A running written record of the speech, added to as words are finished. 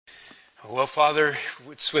Well, Father,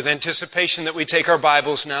 it's with anticipation that we take our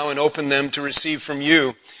Bibles now and open them to receive from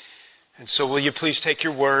you. And so will you please take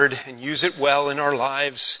your word and use it well in our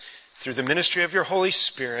lives through the ministry of your Holy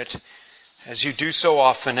Spirit, as you do so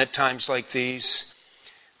often at times like these.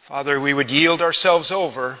 Father, we would yield ourselves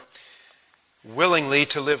over willingly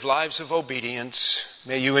to live lives of obedience.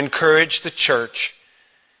 May you encourage the church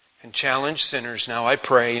and challenge sinners now, I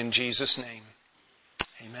pray, in Jesus' name.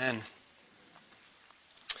 Amen.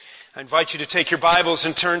 I invite you to take your Bibles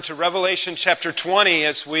and turn to Revelation chapter 20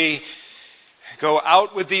 as we go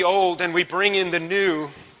out with the old and we bring in the new.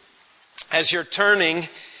 As you're turning,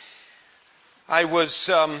 I was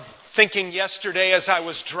thinking yesterday as I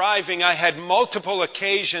was driving, I had multiple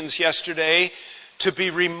occasions yesterday to be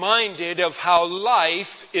reminded of how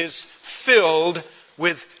life is filled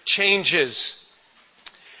with changes.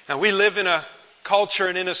 Now, we live in a culture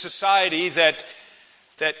and in a society that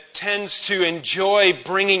tends to enjoy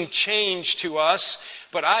bringing change to us,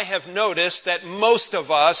 but I have noticed that most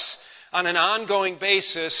of us, on an ongoing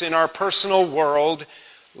basis in our personal world,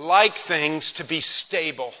 like things to be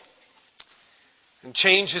stable. And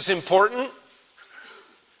change is important.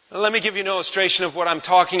 Let me give you an illustration of what I'm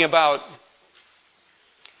talking about.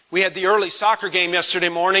 We had the early soccer game yesterday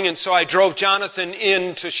morning, and so I drove Jonathan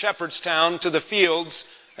into Shepherdstown to the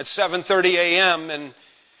fields at 7:30 a.m., and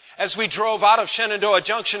as we drove out of Shenandoah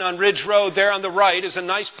Junction on Ridge Road, there on the right is a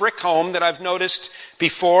nice brick home that I've noticed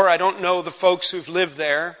before. I don't know the folks who've lived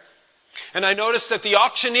there. And I noticed that the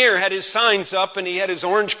auctioneer had his signs up and he had his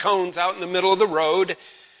orange cones out in the middle of the road.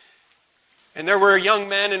 And there were young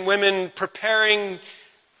men and women preparing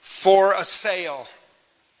for a sale.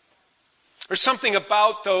 There's something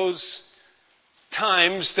about those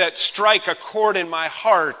times that strike a chord in my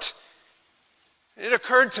heart. It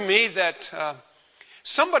occurred to me that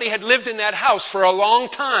somebody had lived in that house for a long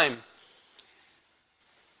time.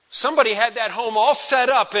 Somebody had that home all set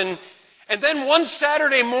up, and then one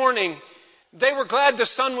Saturday morning, they were glad the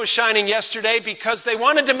sun was shining yesterday because they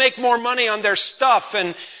wanted to make more money on their stuff,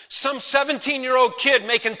 and some 17-year-old kid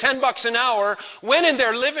making $10 an hour went in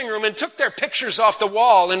their living room and took their pictures off the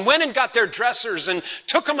wall and went and got their dressers and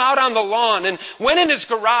took them out on the lawn and went in his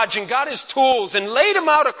garage and got his tools and laid them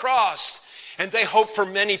out across, and they hoped for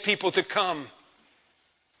many people to come.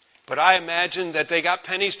 But I imagined that they got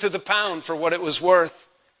pennies to the pound for what it was worth.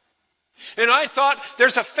 And I thought,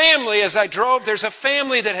 there's a family, as I drove, there's a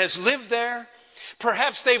family that has lived there.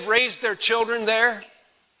 Perhaps they've raised their children there.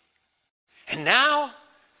 And now,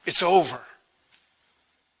 it's over.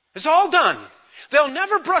 It's all done. They'll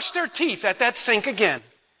never brush their teeth at that sink again.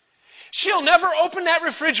 She'll never open that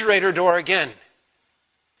refrigerator door again.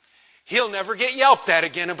 He'll never get yelped at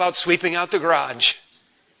again about sweeping out the garage.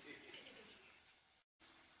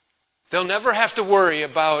 They'll never have to worry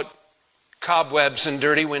about cobwebs and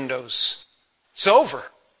dirty windows. It's over.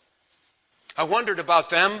 I wondered about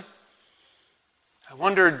them. I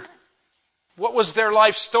wondered, what was their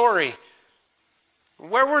life story?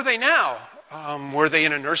 Where were they now? Were they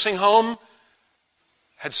in a nursing home?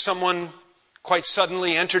 Had someone quite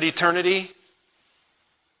suddenly entered eternity?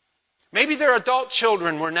 Maybe their adult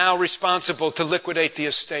children were now responsible to liquidate the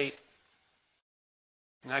estate.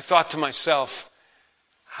 And I thought to myself,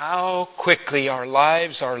 how quickly our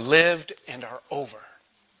lives are lived and are over.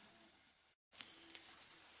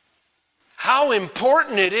 How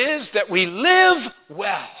important it is that we live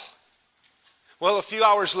well. Well, a few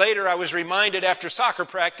hours later, I was reminded after soccer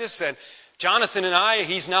practice that Jonathan and I,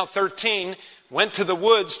 he's now 13, went to the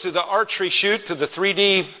woods to the archery shoot, to the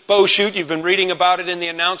 3D bow shoot. You've been reading about it in the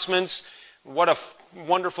announcements. What a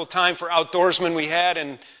wonderful time for outdoorsmen we had,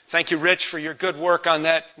 and thank you, Rich, for your good work on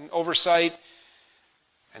that oversight.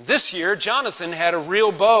 And this year, Jonathan had a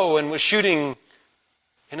real bow and was shooting,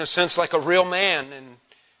 in a sense, like a real man and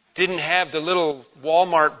didn't have the little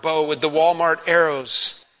Walmart bow with the Walmart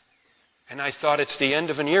arrows. And I thought, it's the end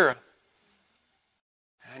of an era.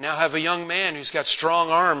 I now have a young man who's got strong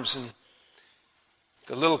arms, and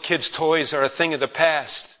the little kid's toys are a thing of the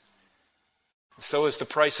past. And so is the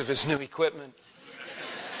price of his new equipment.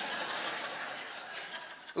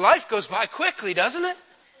 Life goes by quickly, doesn't it?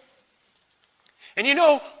 And you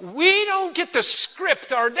know, we don't get to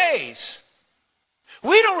script our days.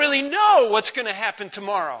 We don't really know what's going to happen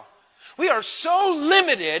tomorrow. We are so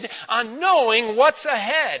limited on knowing what's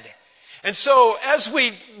ahead. And so as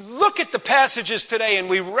we look at the passages today and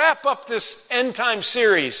we wrap up this end time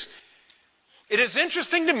series, it is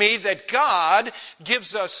interesting to me that God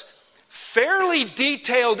gives us fairly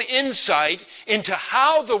detailed insight into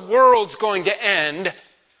how the world's going to end,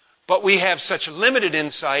 but we have such limited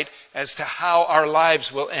insight as to how our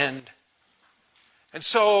lives will end. And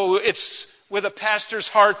so it's with a pastor's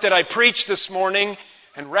heart that I preach this morning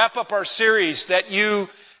and wrap up our series, that you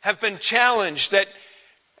have been challenged,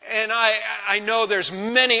 and I know there's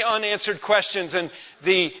many unanswered questions, and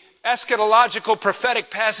the eschatological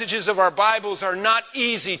prophetic passages of our Bibles are not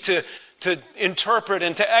easy to interpret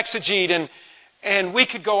and to exegete, and we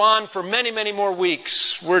could go on for many, many more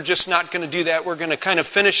weeks. We're just not going to do that. We're going to kind of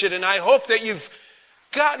finish it, and I hope that you've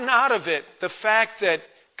gotten out of it the fact that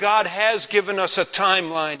God has given us a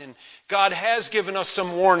timeline, and God has given us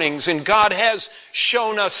some warnings, and God has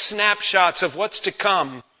shown us snapshots of what's to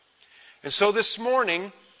come. And so this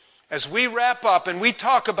morning, as we wrap up and we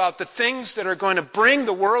talk about the things that are going to bring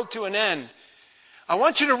the world to an end, I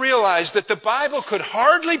want you to realize that the Bible could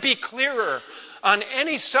hardly be clearer on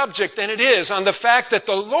any subject than it is on the fact that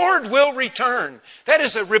the Lord will return. That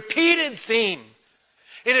is a repeated theme.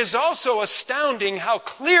 It is also astounding how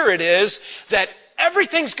clear it is that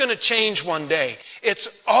everything's going to change one day.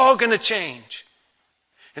 It's all going to change.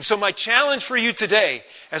 And so my challenge for you today,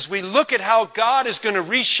 as we look at how God is going to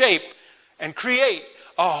reshape and create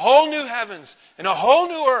a whole new heavens and a whole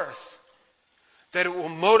new earth, that it will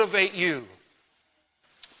motivate you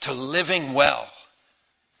to living well.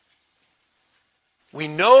 We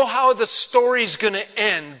know how the story's going to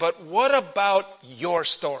end, but what about your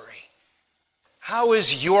story? How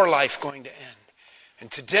is your life going to end? And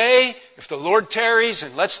today, if the Lord tarries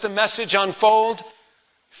and lets the message unfold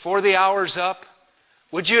before the hour's up,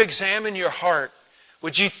 would you examine your heart?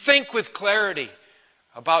 Would you think with clarity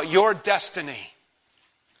about your destiny?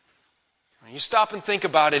 When you stop and think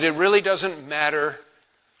about it, it really doesn't matter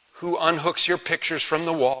who unhooks your pictures from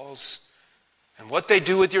the walls and what they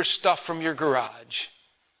do with your stuff from your garage.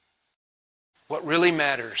 What really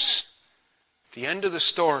matters at the end of the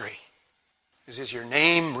story is your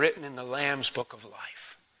name written in the Lamb's book of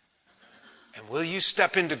life? And will you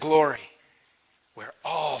step into glory where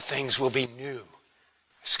all things will be new?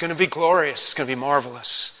 It's going to be glorious. It's going to be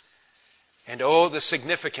marvelous. And oh, the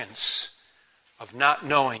significance of not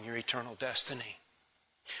knowing your eternal destiny.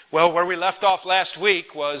 Well, where we left off last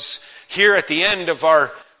week was here at the end of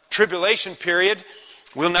our tribulation period.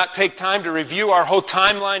 We'll not take time to review our whole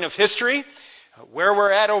timeline of history. Where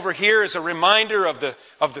we're at over here is a reminder of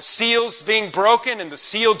the seals being broken and the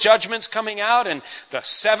seal judgments coming out, and the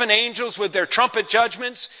 7 angels with their trumpet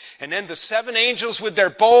judgments, and then the 7 angels with their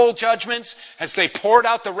bowl judgments as they poured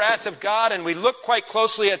out the wrath of God. And we look quite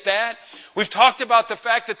closely at that. We've talked about the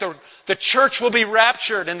fact that the church will be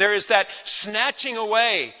raptured, and there is that snatching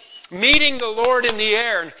away, meeting the Lord in the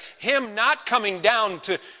air, and Him not coming down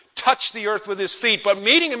to touch the earth with His feet, but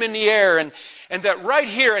meeting Him in the air. And that right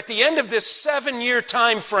here at the end of this 7-year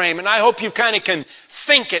time frame, and I hope you kind of can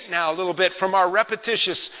think it now a little bit from our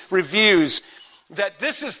repetitious reviews, that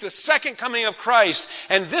this is the second coming of Christ,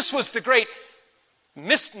 and this was the great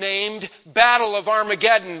misnamed Battle of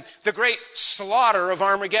Armageddon, the great slaughter of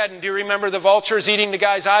Armageddon. Do you remember the vultures eating the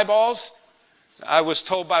guy's eyeballs? I was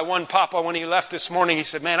told by one papa when he left this morning, he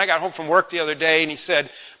said, man, I got home from work the other day, and he said,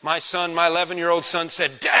 my 11-year-old son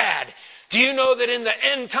said, Dad, do you know that in the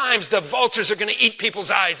end times the vultures are going to eat people's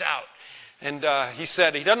eyes out? And he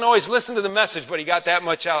said he doesn't always listen to the message, but he got that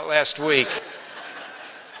much out last week.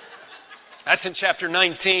 That's in chapter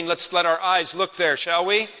 19. Let's let our eyes look there, shall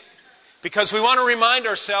we? Because we want to remind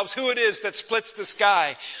ourselves who it is that splits the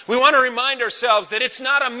sky. We want to remind ourselves that it's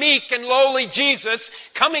not a meek and lowly Jesus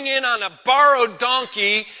coming in on a borrowed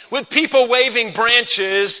donkey with people waving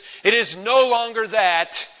branches. It is no longer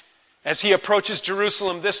that. As He approaches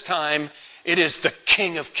Jerusalem this time, it is the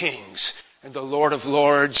King of Kings and the Lord of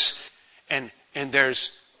Lords. And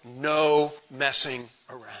there's no messing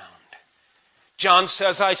around. John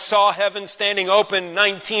says, I saw heaven standing open,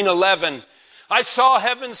 19:11. I saw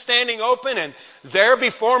heaven standing open, and there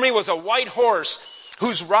before me was a white horse,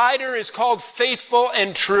 whose rider is called Faithful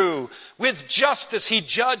and True. With justice He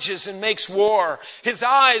judges and makes war. His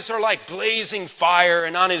eyes are like blazing fire,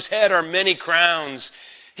 and on His head are many crowns.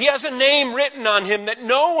 He has a name written on Him that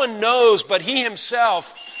no one knows but He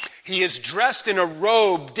Himself. He is dressed in a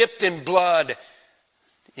robe dipped in blood,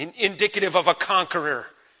 indicative of a conqueror.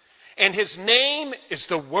 And His name is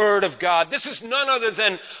the Word of God. This is none other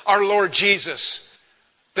than our Lord Jesus,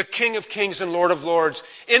 the King of Kings and Lord of Lords.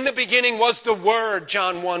 In the beginning was the Word,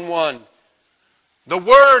 John 1:1. The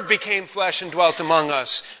Word became flesh and dwelt among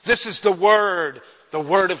us. This is the Word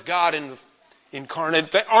of God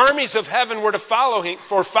incarnate. The armies of heaven were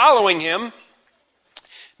following Him.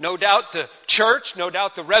 No doubt the church, no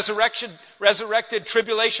doubt the resurrected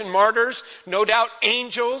tribulation martyrs, no doubt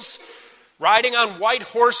angels, riding on white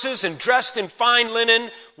horses and dressed in fine linen,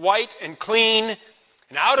 white and clean.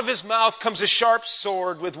 And out of His mouth comes a sharp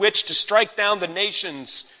sword with which to strike down the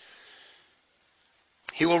nations.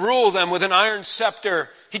 He will rule them with an iron scepter.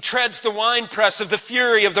 He treads the winepress of the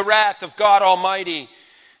fury of the wrath of God Almighty.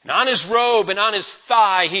 And on his robe and on his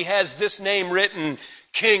thigh he has this name written,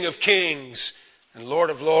 King of Kings and Lord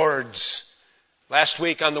of Lords. Last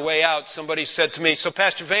week on the way out, somebody said to me, so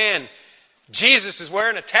Pastor Van, Jesus is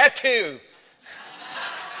wearing a tattoo.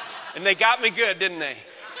 And they got me good, didn't they?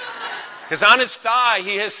 Because on his thigh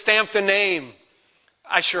he has stamped a name.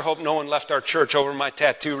 I sure hope no one left our church over my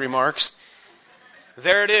tattoo remarks.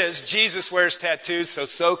 There it is. Jesus wears tattoos,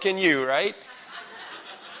 so can you, right?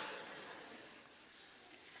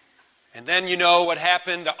 And then you know what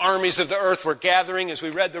happened. The armies of the earth were gathering as we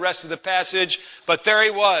read the rest of the passage. But there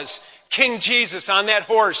he was, King Jesus on that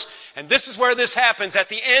horse. And this is where this happens at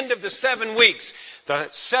the end of the 7 weeks. The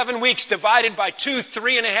 7 weeks divided by 2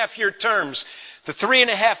 3.5-year terms. The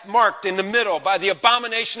 3.5 marked in the middle by the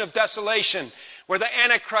abomination of desolation, where the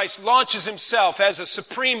Antichrist launches himself as a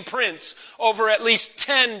supreme prince over at least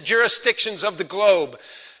 10 jurisdictions of the globe.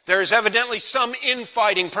 There is evidently some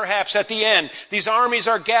infighting perhaps at the end. These armies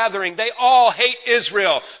are gathering. They all hate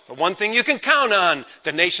Israel. The one thing you can count on,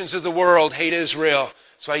 the nations of the world hate Israel.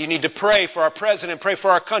 That's why you need to pray for our president, pray for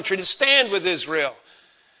our country to stand with Israel.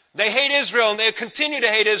 They hate Israel and they continue to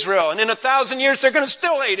hate Israel. And in 1,000 years they're going to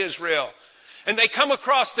still hate Israel. And they come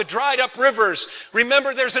across the dried up rivers.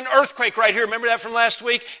 Remember, there's an earthquake right here. Remember that from last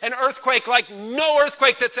week? An earthquake like no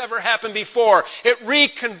earthquake that's ever happened before. It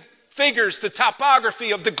reconfigures the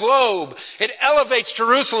topography of the globe. It elevates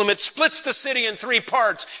Jerusalem. It splits the city in 3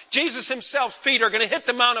 parts. Jesus himself's feet are going to hit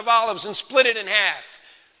the Mount of Olives and split it in half.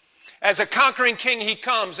 As a conquering king he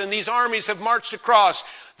comes, and these armies have marched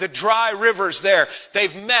across the dry rivers there.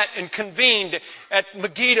 They've met and convened at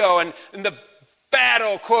Megiddo, and the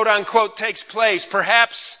battle, quote unquote, takes place.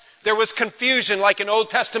 Perhaps there was confusion like an Old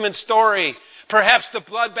Testament story. Perhaps the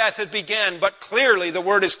bloodbath had begun, but clearly the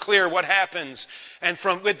word is clear what happens. And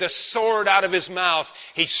with the sword out of his mouth,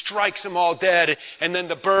 he strikes them all dead. And then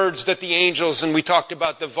the birds that the angels, and we talked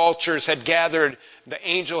about the vultures, had gathered, the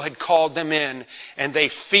angel had called them in, and they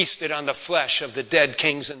feasted on the flesh of the dead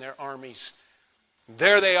kings and their armies.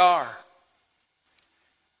 There they are.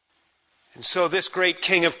 And so this great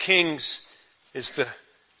King of Kings is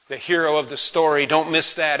the hero of the story. Don't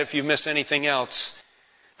miss that if you miss anything else.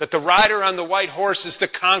 That the rider on the white horse is the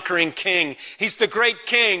conquering king. He's the great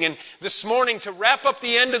king. And this morning, to wrap up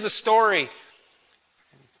the end of the story,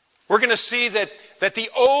 we're going to see that the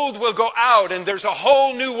old will go out and there's a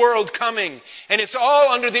whole new world coming. And it's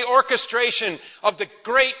all under the orchestration of the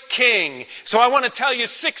great king. So I want to tell you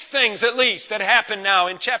 6 things at least that happen now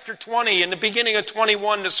in chapter 20 and the beginning of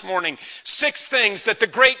 21 this morning. 6 things that the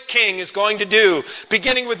great king is going to do.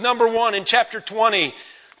 Beginning with number 1 in chapter 20.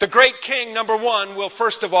 The great king, number 1, will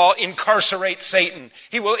first of all incarcerate Satan.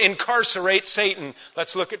 He will incarcerate Satan.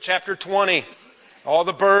 Let's look at chapter 20. All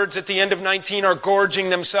the birds at the end of 19 are gorging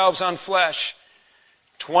themselves on flesh.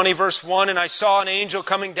 20 verse 1, and I saw an angel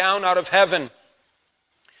coming down out of heaven,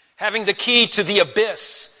 having the key to the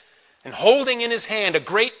abyss, and holding in his hand a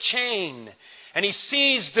great chain. And he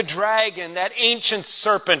seized the dragon, that ancient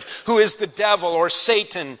serpent, who is the devil or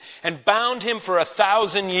Satan, and bound him for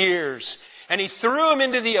 1,000 years. And he threw him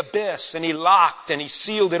into the abyss, and he locked and he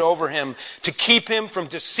sealed it over him to keep him from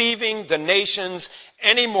deceiving the nations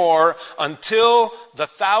anymore until the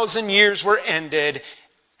 1,000 years were ended.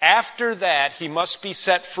 After that, he must be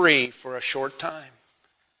set free for a short time.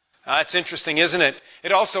 That's interesting, isn't it?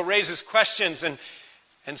 It also raises questions, and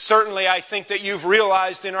certainly I think that you've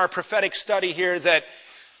realized in our prophetic study here that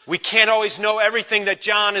we can't always know everything that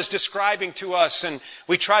John is describing to us, and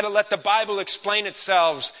we try to let the Bible explain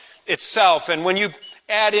itself. And when you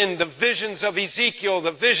add in the visions of Ezekiel,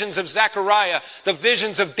 the visions of Zechariah, the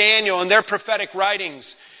visions of Daniel and their prophetic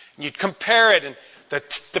writings, and you compare it and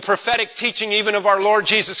the prophetic teaching even of our Lord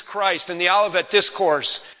Jesus Christ and the Olivet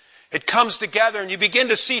Discourse, it comes together and you begin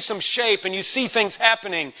to see some shape and you see things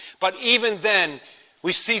happening. But even then,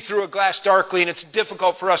 we see through a glass darkly and it's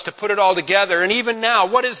difficult for us to put it all together. And even now,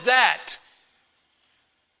 what is that?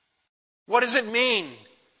 What does it mean?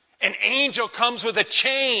 An angel comes with a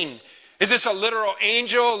chain. Is this a literal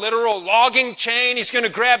angel, a literal logging chain? He's going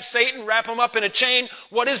to grab Satan, wrap him up in a chain.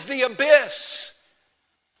 What is the abyss?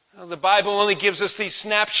 Well, the Bible only gives us these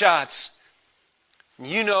snapshots.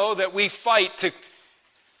 You know that we fight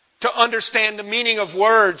to understand the meaning of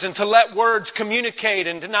words and to let words communicate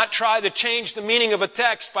and to not try to change the meaning of a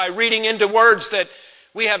text by reading into words that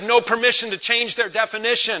we have no permission to change their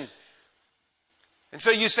definition. And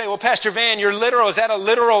so you say, well, Pastor Van, you're literal. Is that a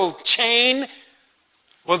literal chain?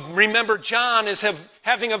 Well, remember, John is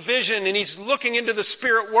having a vision and he's looking into the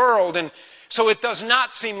spirit world. And So it does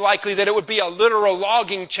not seem likely that it would be a literal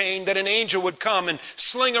logging chain that an angel would come and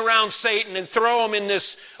sling around Satan and throw him in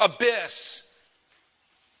this abyss.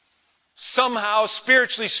 Somehow,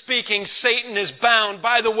 spiritually speaking, Satan is bound.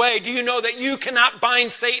 By the way, do you know that you cannot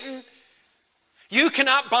bind Satan? You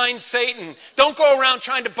cannot bind Satan. Don't go around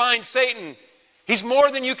trying to bind Satan. He's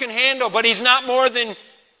more than you can handle, but he's not more than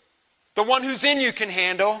the one who's in you can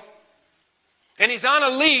handle. And he's on a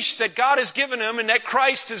leash that God has given him and that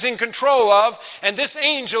Christ is in control of. And this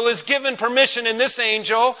angel is given permission, and this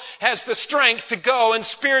angel has the strength to go and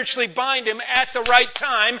spiritually bind him at the right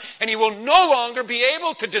time. And he will no longer be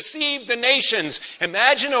able to deceive the nations.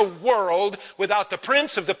 Imagine a world without the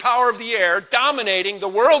prince of the power of the air dominating the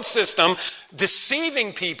world system,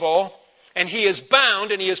 deceiving people, and he is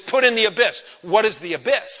bound and he is put in the abyss. What is the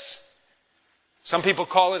abyss? Some people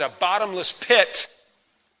call it a bottomless pit.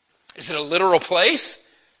 Is it a literal place?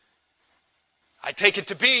 I take it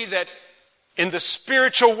to be that in the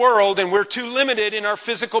spiritual world, and we're too limited in our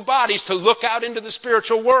physical bodies to look out into the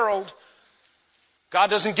spiritual world. God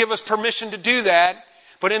doesn't give us permission to do that.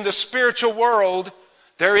 But in the spiritual world,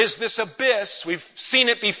 there is this abyss. We've seen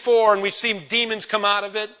it before, and we've seen demons come out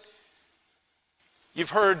of it.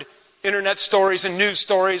 You've heard internet stories and news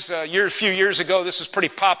stories. A few years ago, this was pretty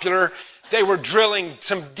popular. They were drilling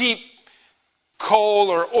some deep coal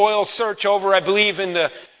or oil search over, I believe, in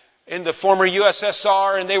the former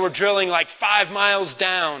USSR, and they were drilling like 5 miles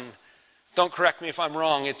down. Don't correct me if I'm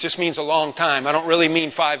wrong. It just means a long time. I don't really mean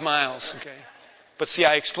 5 miles, okay? But see,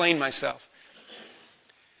 I explained myself.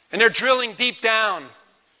 And they're drilling deep down.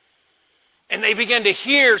 And they began to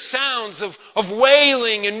hear sounds of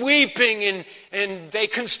wailing and weeping, and they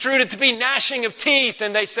construed it to be gnashing of teeth.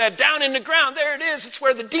 And they said, down in the ground, there it is. It's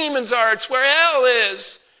where the demons are. It's where hell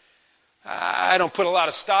is. I don't put a lot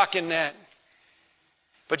of stock in that.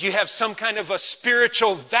 But you have some kind of a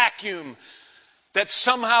spiritual vacuum that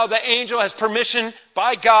somehow the angel has permission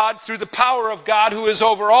by God, through the power of God who is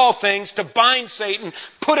over all things, to bind Satan,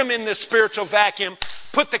 put him in this spiritual vacuum,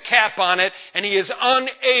 put the cap on it, and he is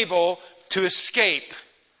unable to escape.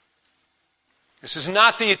 This is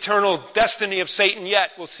not the eternal destiny of Satan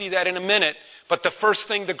yet. We'll see that in a minute. But the first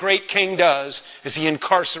thing the great king does is he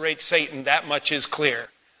incarcerates Satan. That much is clear.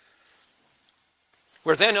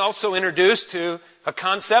 We're then also introduced to a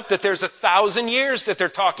concept that there's 1,000 years that they're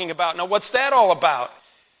talking about. Now, what's that all about?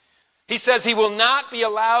 He says he will not be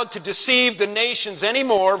allowed to deceive the nations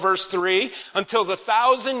anymore, verse 3, until the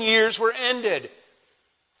 1,000 years were ended.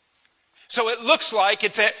 So it looks like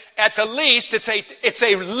at the least it's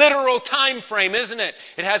a literal time frame, isn't it?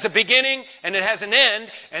 It has a beginning and it has an end.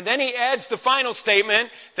 And then he adds the final statement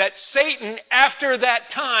that Satan, after that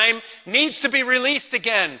time, needs to be released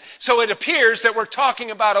again. So it appears that we're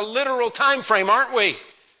talking about a literal time frame, aren't we?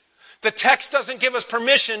 The text doesn't give us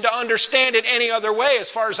permission to understand it any other way, as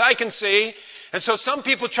far as I can see. And so some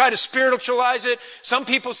people try to spiritualize it. Some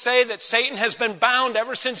people say that Satan has been bound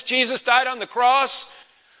ever since Jesus died on the cross.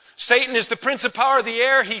 Satan is the prince of power of the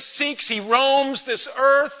air. He seeks, he roams this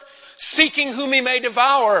earth, seeking whom he may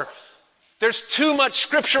devour. There's too much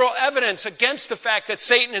scriptural evidence against the fact that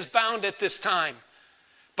Satan is bound at this time.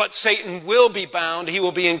 But Satan will be bound. He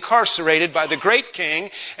will be incarcerated by the great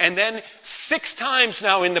king. And then 6 times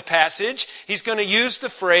now in the passage, he's going to use the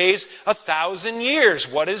phrase 1,000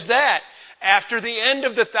 years. What is that? After the end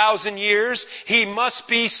of the 1,000 years, he must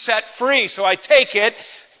be set free. So I take it,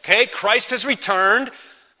 okay, Christ has returned.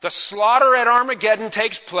 The slaughter at Armageddon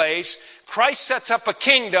takes place. Christ sets up a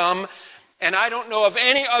kingdom, and I don't know of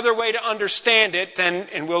any other way to understand it than,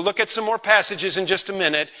 and we'll look at some more passages in just a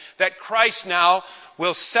minute, that Christ now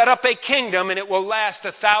will set up a kingdom and it will last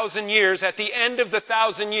 1,000 years. At the end of the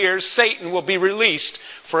 1,000 years, Satan will be released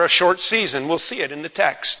for a short season. We'll see it in the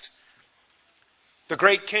text. The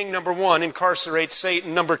great king, number 1, incarcerates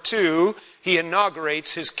Satan. Number 2, he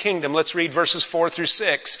inaugurates his kingdom. Let's read verses 4 through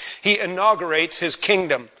 6. He inaugurates his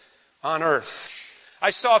kingdom on earth. I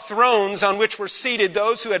saw thrones on which were seated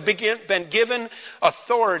those who had been given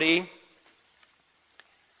authority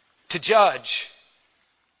to judge.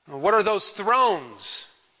 What are those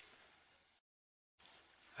thrones?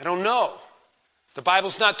 I don't know. The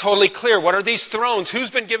Bible's not totally clear. What are these thrones? Who's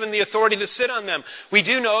been given the authority to sit on them? We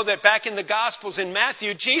do know that back in the Gospels in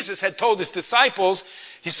Matthew, Jesus had told his disciples,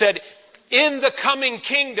 he said, in the coming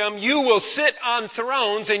kingdom, you will sit on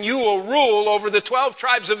thrones and you will rule over the 12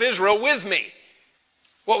 tribes of Israel with me.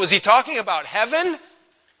 What was he talking about? Heaven?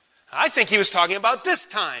 I think he was talking about this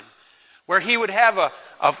time, where he would have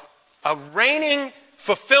a reigning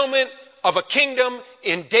fulfillment of a kingdom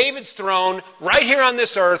in David's throne right here on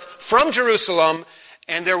this earth from Jerusalem,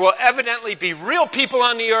 and there will evidently be real people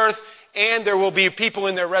on the earth and there will be people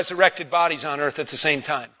in their resurrected bodies on earth at the same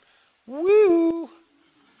time. Woo!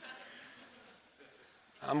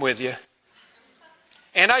 I'm with you.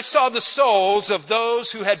 And I saw the souls of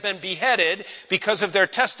those who had been beheaded because of their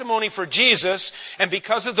testimony for Jesus and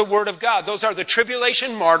because of the word of God. Those are the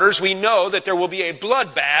tribulation martyrs. We know that there will be a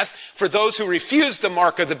bloodbath for those who refuse the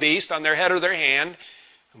mark of the beast on their head or their hand.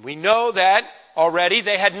 We know that already.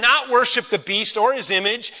 They had not worshipped the beast or his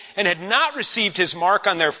image and had not received his mark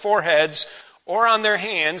on their foreheads or on their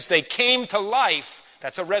hands. They came to life.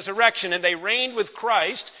 That's a resurrection. And they reigned with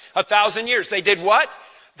Christ 1,000 years. They did what?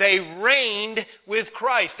 They reigned with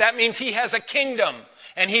Christ. That means he has a kingdom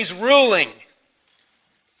and he's ruling.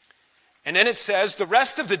 And then it says, the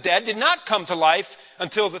rest of the dead did not come to life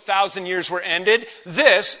until the 1,000 years were ended.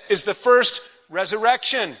 This is the first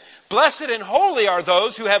resurrection. Blessed and holy are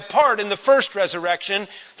those who have part in the first resurrection.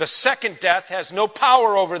 The second death has no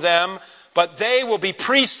power over them, but they will be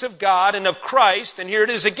priests of God and of Christ. And here it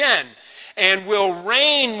is again. And will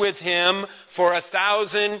reign with him for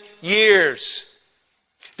 1,000 years.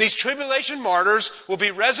 These tribulation martyrs will be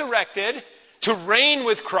resurrected to reign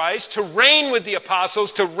with Christ, to reign with the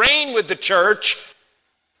apostles, to reign with the church.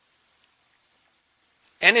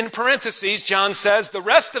 And in parentheses, John says, the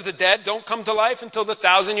rest of the dead don't come to life until the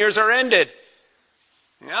 1,000 years are ended.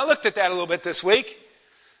 Now, I looked at that a little bit this week,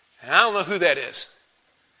 and I don't know who that is.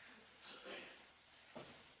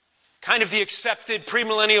 Kind of the accepted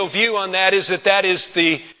premillennial view on that is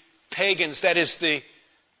the pagans, that is the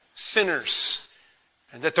sinners.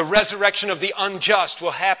 And that the resurrection of the unjust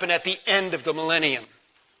will happen at the end of the millennium.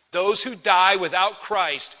 Those who die without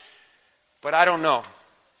Christ. But I don't know.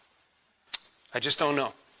 I just don't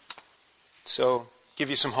know. So, give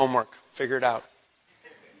you some homework. Figure it out.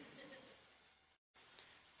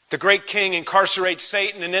 The great king incarcerates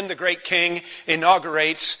Satan, and then the great king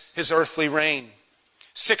inaugurates his earthly reign.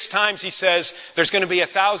 6 times he says there's going to be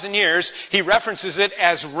 1,000 years. He references it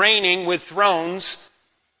as reigning with thrones.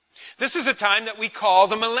 This is a time that we call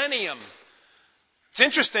the millennium. It's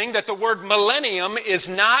interesting that the word millennium is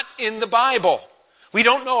not in the Bible. We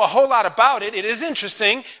don't know a whole lot about it. It is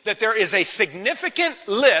interesting that there is a significant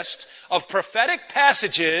list of prophetic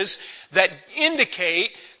passages that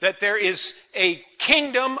indicate that there is a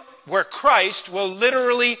kingdom where Christ will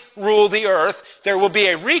literally rule the earth. There will be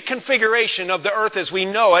a reconfiguration of the earth as we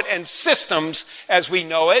know it and systems as we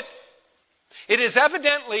know it. It is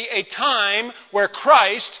evidently a time where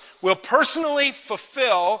Christ will personally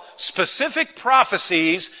fulfill specific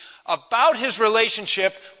prophecies about his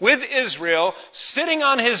relationship with Israel, sitting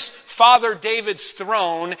on his father David's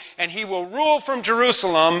throne, and he will rule from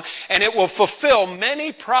Jerusalem, and it will fulfill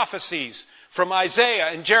many prophecies from Isaiah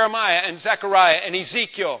and Jeremiah and Zechariah and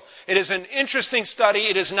Ezekiel. It is an interesting study.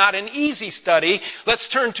 It is not an easy study. Let's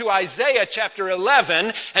turn to Isaiah chapter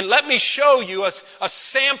 11, and let me show you a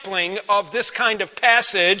sampling of this kind of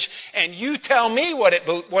passage, and you tell me what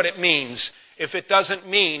it means. If it doesn't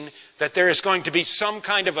mean that there is going to be some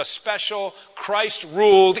kind of a special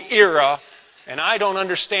Christ-ruled era, and I don't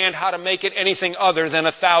understand how to make it anything other than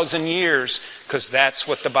 1,000 years, because that's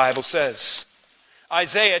what the Bible says.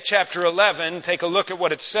 Isaiah chapter 11, take a look at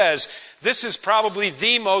what it says. This is probably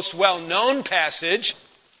the most well-known passage,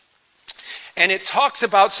 and it talks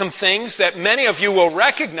about some things that many of you will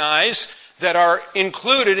recognize that are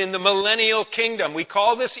included in the millennial kingdom. We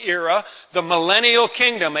call this era the millennial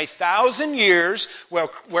kingdom, 1,000 years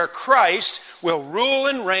where Christ will rule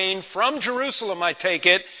and reign from Jerusalem, I take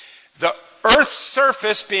it, the earth's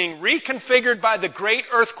surface being reconfigured by the great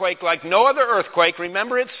earthquake like no other earthquake.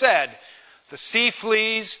 Remember it said, the sea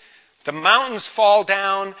flees, the mountains fall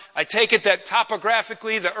down. I take it that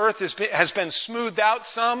topographically the earth has been smoothed out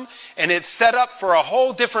some, and it's set up for a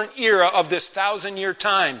whole different era of this 1,000-year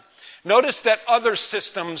time. Notice that other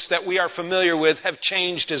systems that we are familiar with have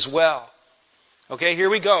changed as well. Okay, here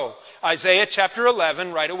we go. Isaiah chapter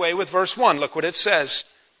 11, right away with verse 1. Look what it says.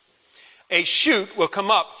 A shoot will come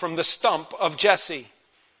up from the stump of Jesse.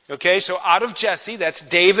 Okay, so out of Jesse, that's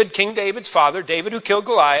David, King David's father, David who killed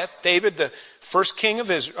Goliath, David the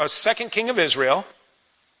second king of Israel.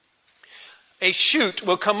 A shoot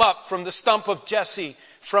will come up from the stump of Jesse.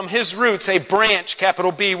 From his roots, a branch,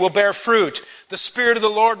 capital B, will bear fruit. The Spirit of the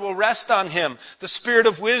Lord will rest on him. The Spirit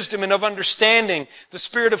of wisdom and of understanding. The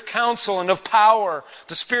Spirit of counsel and of power.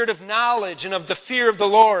 The Spirit of knowledge and of the fear of the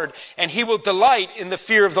Lord. And he will delight in the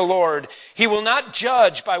fear of the Lord. He will not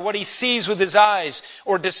judge by what he sees with his eyes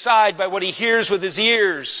or decide by what he hears with his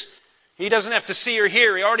ears. He doesn't have to see or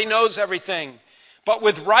hear. He already knows everything. But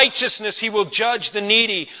with righteousness he will judge the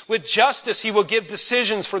needy. With justice he will give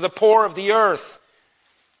decisions for the poor of the earth.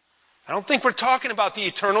 I don't think we're talking about the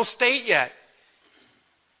eternal state yet.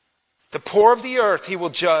 The poor of the earth he will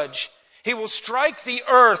judge. He will strike the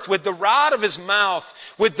earth with the rod of his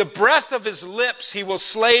mouth. With the breath of his lips he will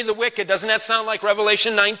slay the wicked. Doesn't that sound like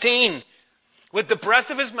Revelation 19? With the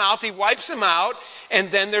breath of his mouth he wipes them out,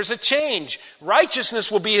 and then there's a change.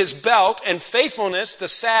 Righteousness will be his belt, and faithfulness the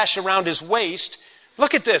sash around his waist.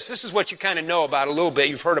 Look at this. This is what you kind of know about a little bit,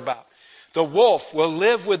 you've heard about. The wolf will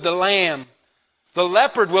live with the lamb. The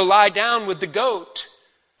leopard will lie down with the goat.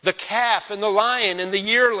 The calf and the lion and the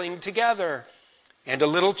yearling together. And a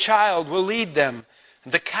little child will lead them.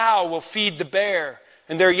 The cow will feed the bear.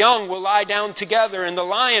 And their young will lie down together. And the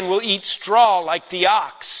lion will eat straw like the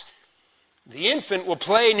ox. The infant will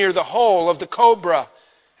play near the hole of the cobra.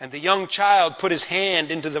 And the young child put his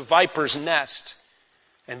hand into the viper's nest.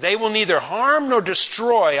 And they will neither harm nor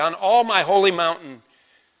destroy on all my holy mountain.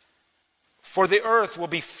 For the earth will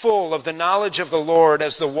be full of the knowledge of the Lord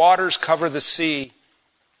as the waters cover the sea.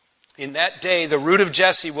 In that day, the root of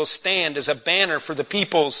Jesse will stand as a banner for the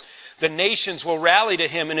peoples. The nations will rally to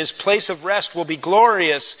him, and his place of rest will be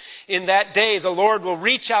glorious. In that day, the Lord will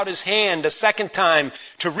reach out his hand a second time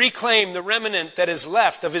to reclaim the remnant that is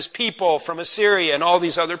left of his people from Assyria and all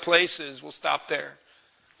these other places. We'll stop there.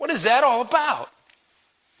 What is that all about?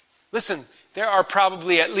 Listen, there are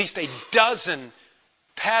probably at least a dozen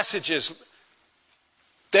passages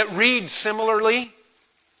that read similarly,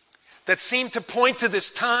 that seem to point to this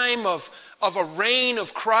time of a reign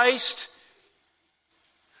of Christ.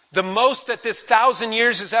 The most that this 1,000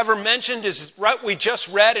 years is ever mentioned is what we just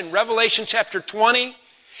read in Revelation chapter 20.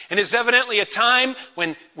 And is evidently a time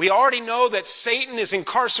when we already know that Satan is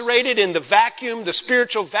incarcerated in the vacuum, the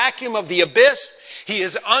spiritual vacuum of the abyss. He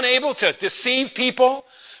is unable to deceive people.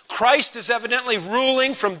 Christ is evidently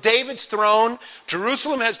ruling from David's throne.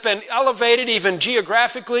 Jerusalem has been elevated even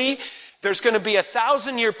geographically. There's going to be a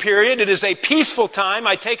 1,000-year period. It is a peaceful time.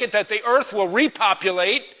 I take it that the earth will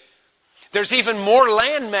repopulate. There's even more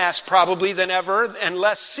land mass probably than ever and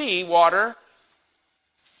less sea water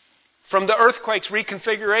from the earthquake's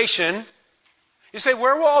reconfiguration. You say,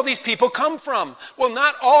 where will all these people come from? Well,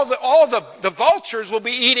 not all the vultures will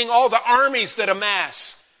be eating all the armies that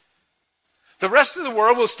amass. The rest of the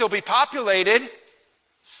world will still be populated.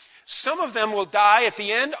 Some of them will die at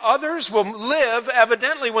the end. Others will live,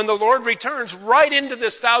 evidently, when the Lord returns, right into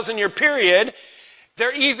this 1,000-year period.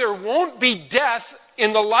 There either won't be death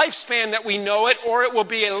in the lifespan that we know it, or it will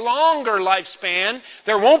be a longer lifespan.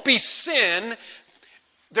 There won't be sin.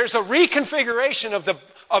 There's a reconfiguration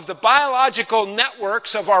of the biological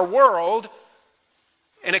networks of our world.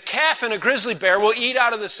 And a calf and a grizzly bear will eat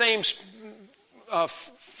out of the same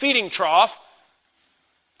feeding trough.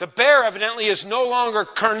 The bear evidently is no longer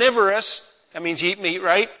carnivorous. That means eat meat,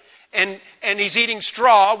 right? And he's eating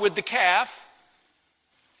straw with the calf.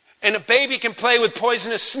 And a baby can play with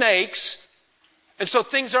poisonous snakes. And so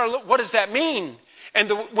things are, what does that mean? And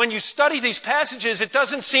when you study these passages, it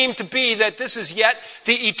doesn't seem to be that this is yet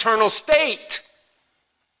the eternal state.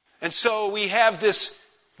 And so we have this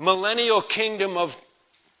millennial kingdom of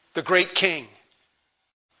the great king.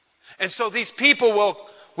 And so these people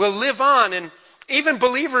will live on, and even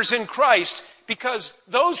believers in Christ, because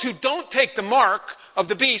those who don't take the mark of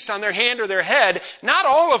the beast on their hand or their head, not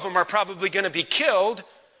all of them are probably going to be killed.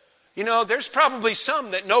 You know, there's probably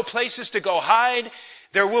some that know places to go hide.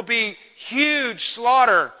 There will be huge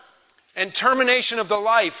slaughter and termination of the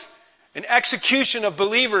life and execution of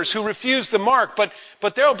believers who refuse the mark.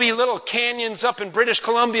 But there'll be little canyons up in British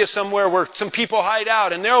Columbia somewhere where some people hide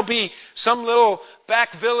out. And there'll be some little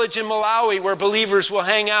back village in Malawi where believers will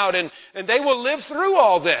hang out. And they will live through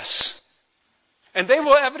all this. And they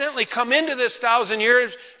will evidently come into this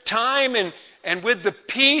 1,000-year time and with the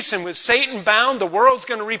peace and with Satan bound, the world's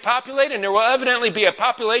going to repopulate. And there will evidently be a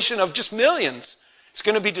population of just millions. It's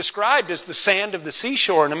going to be described as the sand of the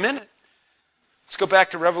seashore in a minute. Let's go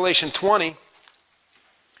back to Revelation 20.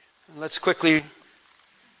 Let's quickly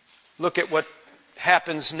look at what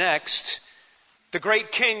happens next. The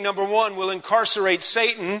great king, number one, will incarcerate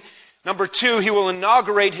Satan. Number two, he will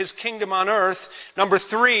inaugurate his kingdom on earth. Number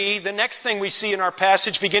three, the next thing we see in our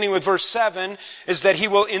passage, beginning with verse 7, is that he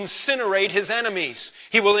will incinerate his enemies.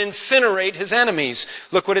 He will incinerate his enemies.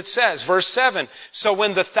 Look what it says, verse 7. So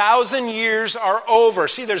when the 1,000 years are over,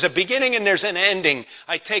 see, there's a beginning and there's an ending.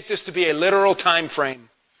 I take this to be a literal time frame.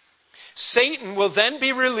 Satan will then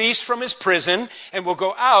be released from his prison and will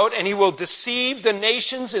go out and he will deceive the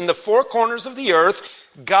nations in the four corners of the earth,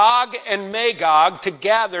 Gog and Magog, to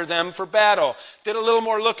gather them for battle. Did a little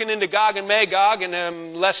more looking into Gog and Magog, and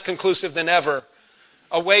I'm less conclusive than ever.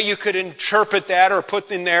 A way you could interpret that or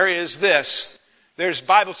put in there is this. There's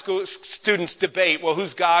Bible school students debate, well,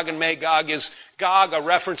 who's Gog and Magog? Is Gog a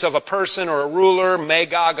reference of a person or a ruler,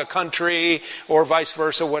 Magog a country, or vice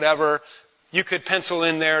versa, whatever? You could pencil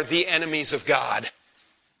in there the enemies of God.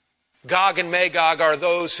 Gog and Magog are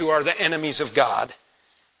those who are the enemies of God.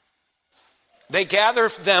 They gather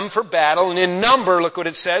them for battle, and in number, look what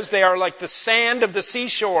it says, they are like the sand of the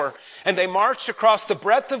seashore. And they marched across the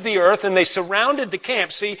breadth of the earth, and they surrounded the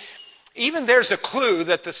camp. See, even there's a clue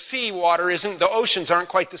that the sea water the oceans aren't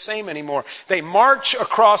quite the same anymore. They march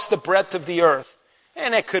across the breadth of the earth.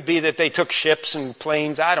 And it could be that they took ships and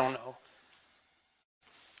planes, I don't know.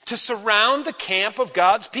 To surround the camp of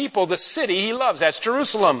God's people, the city he loves. That's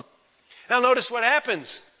Jerusalem. Now notice what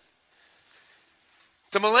happens.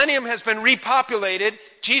 The millennium has been repopulated.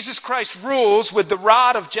 Jesus Christ rules with the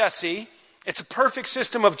rod of Jesse. It's a perfect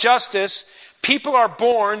system of justice. People are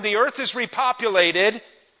born. The earth is repopulated.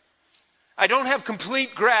 I don't have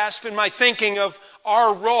complete grasp in my thinking of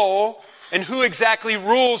our role and who exactly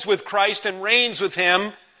rules with Christ and reigns with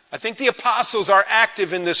him. I think the apostles are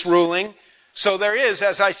active in this ruling. So there is,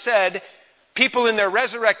 as I said, people in their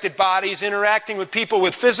resurrected bodies interacting with people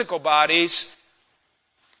with physical bodies.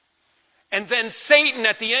 And then Satan,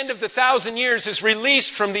 at the end of the 1,000 years, is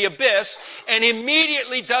released from the abyss and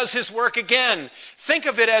immediately does his work again. Think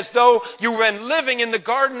of it as though you've been living in the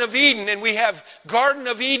Garden of Eden, and we have Garden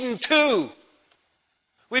of Eden 2.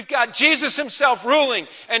 We've got Jesus himself ruling,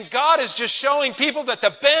 and God is just showing people that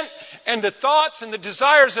the bent and the thoughts and the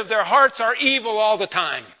desires of their hearts are evil all the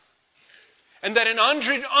time. And that an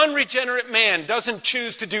unregenerate man doesn't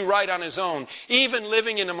choose to do right on his own, even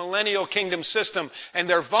living in a millennial kingdom system. And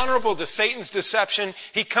they're vulnerable to Satan's deception.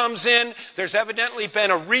 He comes in. There's evidently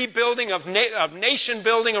been a rebuilding of nation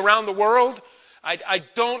building around the world. I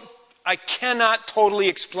cannot totally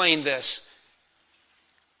explain this.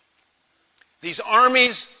 These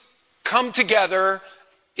armies come together.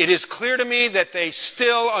 It is clear to me that they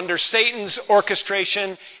still, under Satan's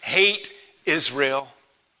orchestration, hate Israel.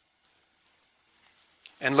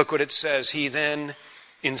 And look what it says. He then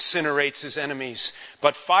incinerates his enemies.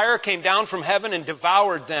 But fire came down from heaven and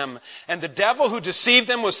devoured them. And the devil who deceived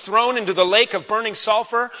them was thrown into the lake of burning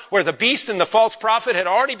sulfur, where the beast and the false prophet had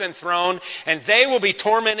already been thrown. And they will be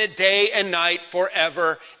tormented day and night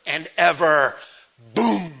forever and ever.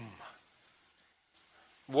 Boom.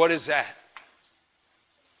 What is that?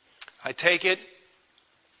 I take it.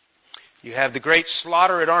 You have the great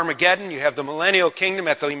slaughter at Armageddon. You have the millennial kingdom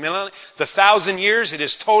at the 1,000 years. It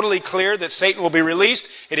is totally clear that Satan will be released.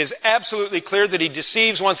 It is absolutely clear that he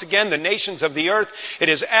deceives once again the nations of the earth. It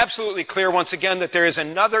is absolutely clear once again that there is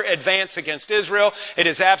another advance against Israel. It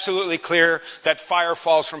is absolutely clear that fire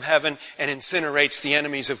falls from heaven and incinerates the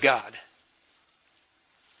enemies of God.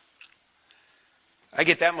 I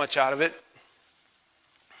get that much out of it.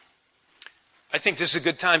 I think this is a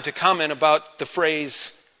good time to comment about the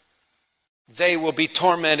phrase, they will be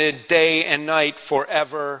tormented day and night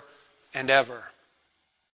forever and ever.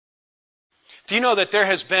 Do you know that there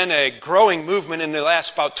has been a growing movement in the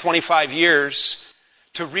last about 25 years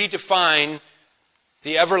to redefine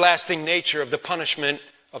the everlasting nature of the punishment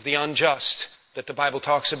of the unjust that the Bible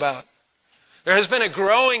talks about? There has been a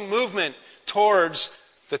growing movement towards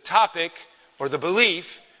the topic or the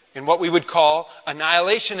belief in what we would call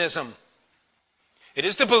annihilationism. It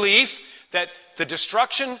is the belief that the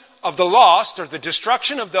destruction of the lost, or the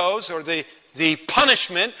destruction of those, or the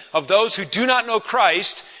punishment of those who do not know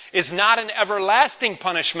Christ is not an everlasting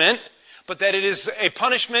punishment, but that it is a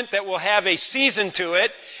punishment that will have a season to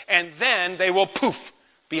it, and then they will poof,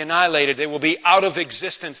 be annihilated. They will be out of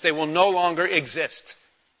existence. They will no longer exist.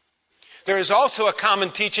 There is also a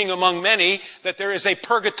common teaching among many that there is a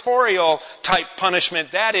purgatorial type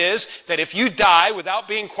punishment. That is, that if you die without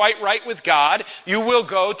being quite right with God, you will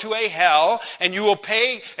go to a hell and you will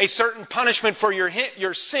pay a certain punishment for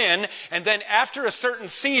your sin. And then after a certain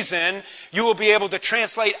season, you will be able to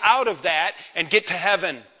translate out of that and get to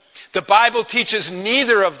heaven. The Bible teaches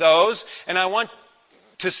neither of those. And I want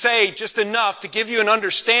to say just enough to give you an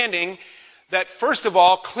understanding that, first of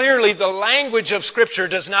all, clearly the language of Scripture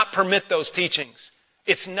does not permit those teachings.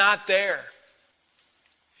 It's not there.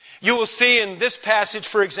 You will see in this passage,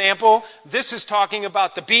 for example, this is talking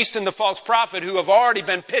about the beast and the false prophet who have already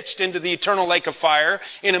been pitched into the eternal lake of fire.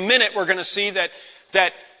 In a minute, we're going to see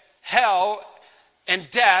that hell and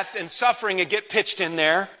death and suffering get pitched in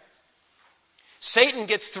there. Satan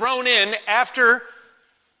gets thrown in after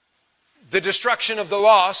the destruction of the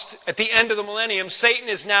lost. At the end of the millennium, Satan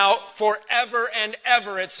is now forever and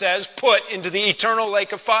ever, it says, put into the eternal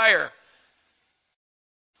lake of fire.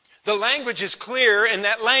 The language is clear, and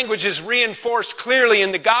that language is reinforced clearly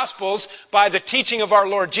in the Gospels by the teaching of our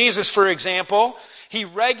Lord Jesus, for example. He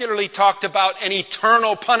regularly talked about an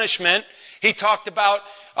eternal punishment. He talked about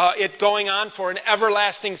it going on for an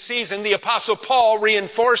everlasting season. The Apostle Paul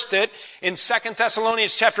reinforced it. In 2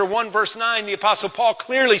 Thessalonians chapter 1, verse 9, the Apostle Paul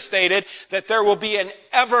clearly stated that there will be an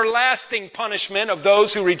everlasting punishment of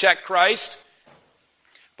those who reject Christ.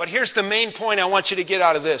 But here's the main point I want you to get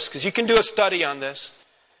out of this, because you can do a study on this.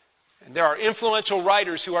 And there are influential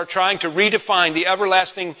writers who are trying to redefine the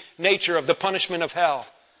everlasting nature of the punishment of hell.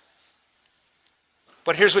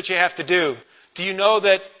 But here's what you have to do. Do you know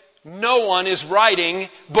that no one is writing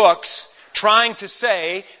books trying to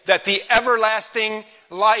say that the everlasting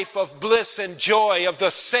life of bliss and joy of the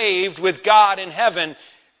saved with God in heaven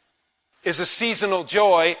is a seasonal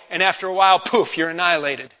joy, and after a while, poof, you're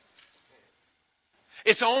annihilated.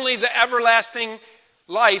 It's only the everlasting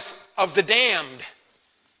life of the damned.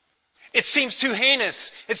 It seems too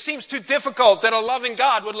heinous. It seems too difficult that a loving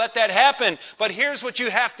God would let that happen. But here's what you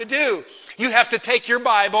have to do. You have to take your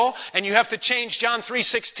Bible and you have to change John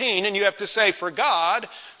 3:16 and you have to say, "For God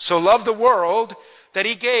so loved the world that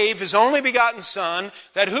he gave his only begotten Son,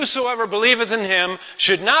 that whosoever believeth in him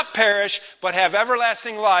should not perish but have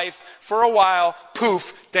everlasting life." For a while,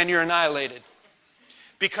 poof, then you're annihilated.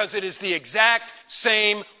 Because it is the exact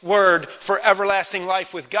same word for everlasting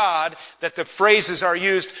life with God that the phrases are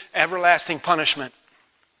used, everlasting punishment.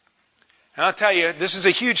 And I'll tell you, this is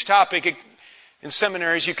a huge topic. In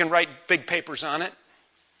seminaries, you can write big papers on it.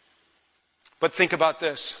 But think about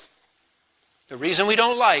this. The reason we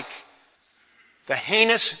don't like the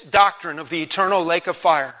heinous doctrine of the eternal lake of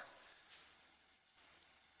fire,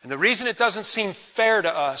 and the reason it doesn't seem fair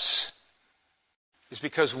to us, is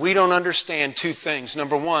because we don't understand two things.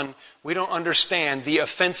 Number one, we don't understand the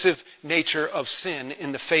offensive nature of sin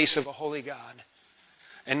in the face of a holy God.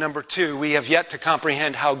 And number two, we have yet to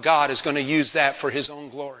comprehend how God is going to use that for his own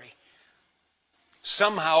glory.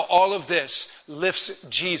 Somehow all of this lifts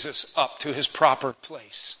Jesus up to his proper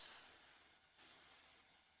place.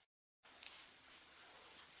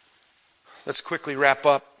 Let's quickly wrap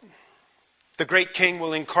up. The great king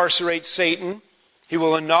will incarcerate Satan. He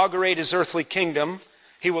will inaugurate his earthly kingdom.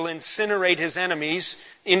 He will incinerate his enemies,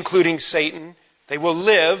 including Satan. They will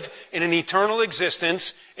live in an eternal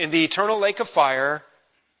existence in the eternal lake of fire.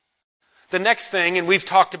 The next thing, and we've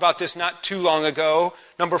talked about this not too long ago,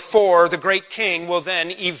 number 4, the great king will then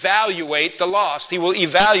evaluate the lost. He will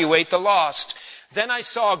evaluate the lost. Then I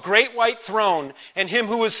saw a great white throne, and him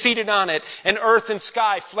who was seated on it, and earth and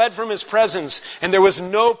sky fled from his presence, and there was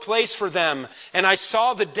no place for them. And I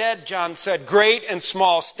saw the dead, John said, great and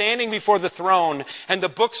small, standing before the throne, and the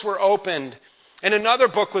books were opened. And another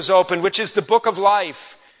book was opened, which is the book of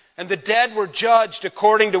life. And the dead were judged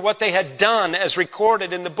according to what they had done, as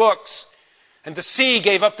recorded in the books. And the sea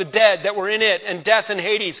gave up the dead that were in it, and death and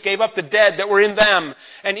Hades gave up the dead that were in them.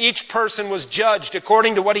 And each person was judged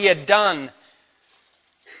according to what he had done.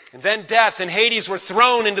 And then death and Hades were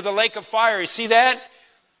thrown into the lake of fire. You see that?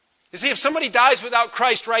 You see, if somebody dies without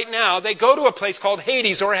Christ right now, they go to a place called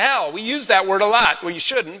Hades or hell. We use that word a lot. Well, you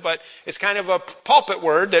shouldn't, but it's kind of a pulpit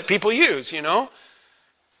word that people use, you know.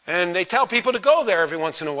 And they tell people to go there every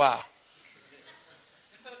once in a while.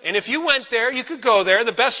 And if you went there, you could go there.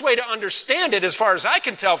 The best way to understand it, as far as I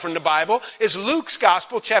can tell from the Bible, is Luke's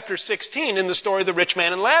Gospel, chapter 16, in the story of the rich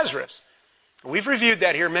man and Lazarus. We've reviewed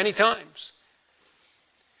that here many times.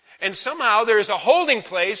 And somehow there is a holding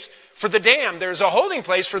place for the damned. There is a holding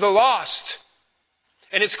place for the lost.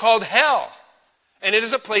 And it's called hell. And it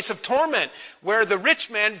is a place of torment where the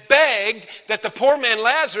rich man begged that the poor man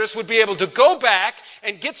Lazarus would be able to go back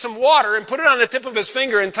and get some water and put it on the tip of his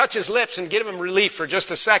finger and touch his lips and give him relief for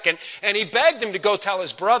just a second. And he begged him to go tell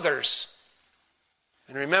his brothers.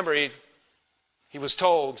 And remember, he was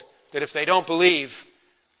told that if they don't believe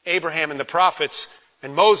Abraham and the prophets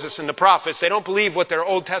and Moses and the prophets, they don't believe what their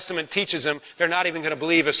Old Testament teaches them, they're not even going to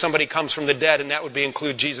believe if somebody comes from the dead, and that would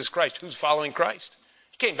include Jesus Christ. Who's following Christ?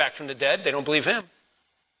 He came back from the dead. They don't believe him.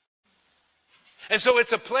 And so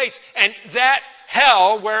it's a place, and that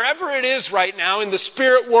hell, wherever it is right now in the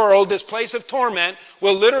spirit world, this place of torment,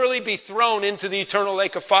 will literally be thrown into the eternal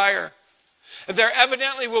lake of fire. And there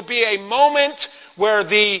evidently will be a moment where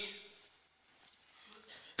the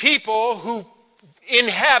people who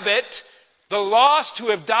inhabit, the lost who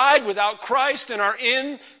have died without Christ and are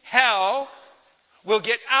in hell, will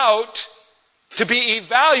get out to be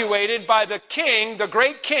evaluated by the king, the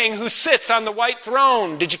great king who sits on the white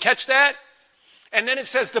throne. Did you catch that? And then it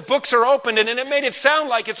says the books are opened, and it made it sound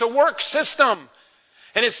like it's a work system.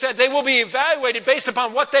 And it said they will be evaluated based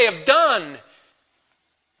upon what they have done.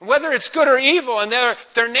 Whether it's good or evil, and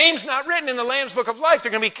their name's not written in the Lamb's Book of Life,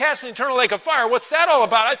 they're going to be cast in the eternal lake of fire. What's that all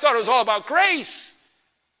about? I thought it was all about grace.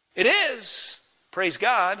 It is. Praise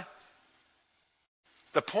God.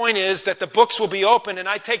 The point is that the books will be opened, and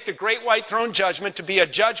I take the great white throne judgment to be a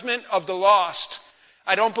judgment of the lost.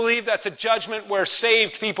 I don't believe that's a judgment where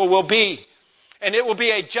saved people will be. And it will be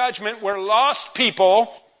a judgment where lost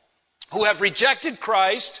people who have rejected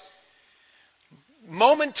Christ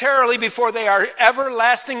momentarily before they are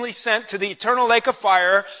everlastingly sent to the eternal lake of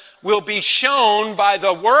fire will be shown by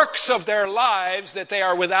the works of their lives that they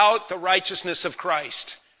are without the righteousness of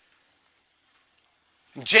Christ.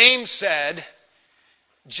 James said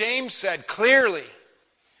clearly,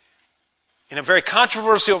 in a very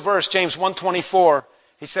controversial verse, James 1:24,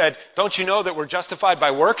 he said, don't you know that we're justified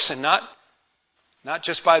by works and not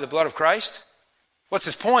just by the blood of Christ? What's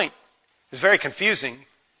his point? It's very confusing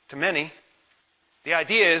to many. The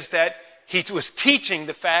idea is that he was teaching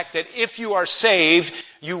the fact that if you are saved,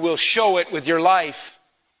 you will show it with your life.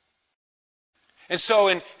 And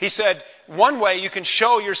so he said, one way you can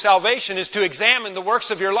show your salvation is to examine the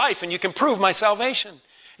works of your life, and you can prove my salvation.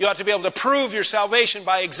 You ought to be able to prove your salvation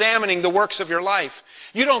by examining the works of your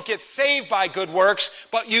life. You don't get saved by good works,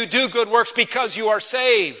 but you do good works because you are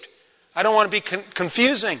saved. I don't want to be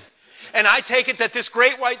confusing. And I take it that this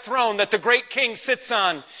great white throne that the great king sits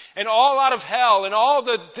on, and all out of hell and all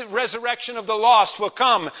the resurrection of the lost will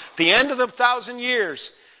come. The end of the 1,000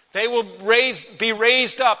 years, they will be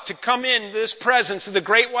raised up to come in this presence of the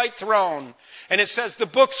great white throne. And it says the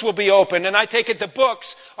books will be opened. And I take it the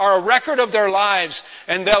books are a record of their lives.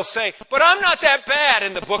 And they'll say, but I'm not that bad.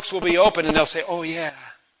 And the books will be opened. And they'll say, oh yeah.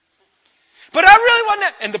 But I really wasn't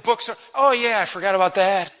that. And the books are, oh yeah, I forgot about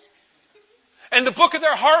that. And the book of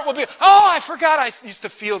their heart will be, oh, I forgot I used to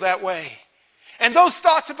feel that way. And those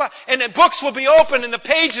thoughts about, and the books will be open and the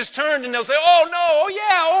pages turned and they'll say, oh no,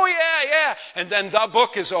 oh yeah. And then the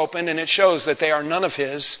book is opened and it shows that they are none of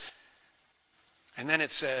his. And then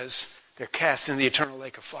it says they're cast into the eternal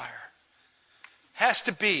lake of fire. Has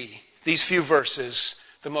to be, these few verses,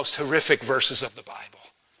 the most horrific verses of the Bible.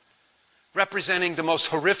 Representing the most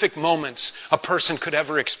horrific moments a person could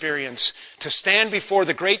ever experience, to stand before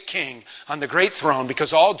the great king on the great throne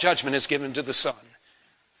because all judgment is given to the Son.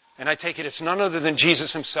 And I take it it's none other than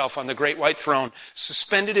Jesus himself on the great white throne,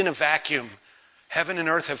 suspended in a vacuum. Heaven and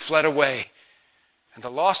earth have fled away. And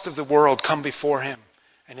the lost of the world come before him.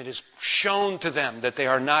 And it is shown to them that they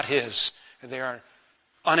are not his. And they are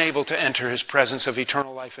unable to enter his presence of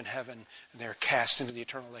eternal life in heaven. And they are cast into the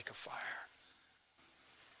eternal lake of fire.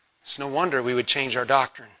 It's no wonder we would change our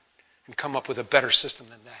doctrine and come up with a better system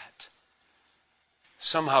than that.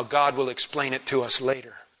 Somehow God will explain it to us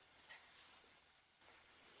later.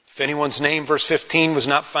 If anyone's name, verse 15, was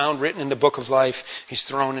not found written in the book of life, he's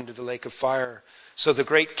thrown into the lake of fire. So the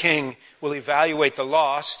great king will evaluate the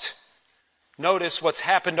lost. Notice what's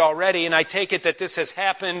happened already, and I take it that this has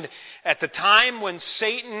happened at the time when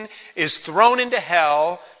Satan is thrown into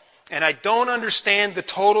hell, and I don't understand the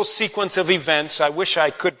total sequence of events. I wish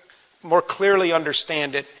I could more clearly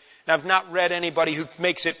understand it. And I've not read anybody who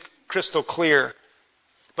makes it crystal clear.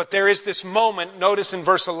 But there is this moment, notice in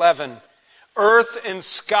verse 11, earth and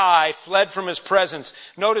sky fled from his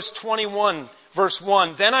presence. Notice 21, verse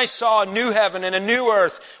 1. Then I saw a new heaven and a new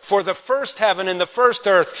earth, for the first heaven and the first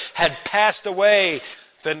earth had passed away.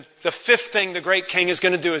 The fifth thing the great king is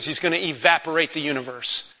going to do is he's going to evaporate the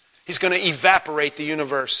universe. He's going to evaporate the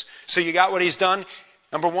universe. So you got what he's done?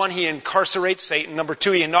 Number one, he incarcerates Satan. Number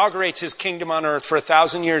two, he inaugurates his kingdom on earth for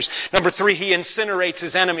 1,000 years. Number three, he incinerates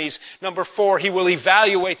his enemies. Number four, he will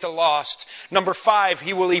evaluate the lost. Number five,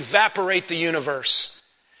 he will evaporate the universe.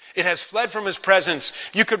 It has fled from his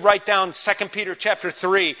presence. You could write down 2 Peter chapter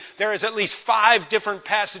 3. There is at least 5 different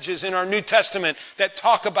passages in our New Testament that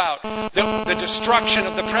talk about the destruction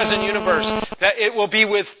of the present universe. That it will be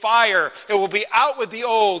with fire. It will be out with the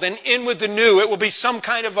old and in with the new. It will be some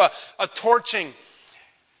kind of a torching.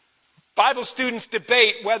 Bible students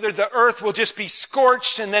debate whether the earth will just be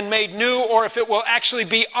scorched and then made new, or if it will actually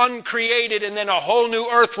be uncreated and then a whole new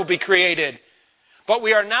earth will be created. But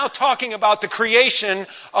we are now talking about the creation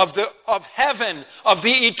of heaven, of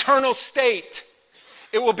the eternal state.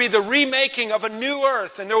 It will be the remaking of a new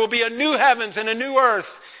earth, and there will be a new heavens and a new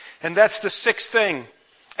earth. And that's the sixth thing.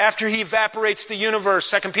 After he evaporates the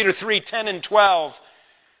universe, 2 Peter 3, 10 and 12.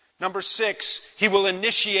 Number 6, he will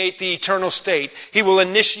initiate the eternal state. He will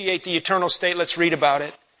initiate the eternal state. Let's read about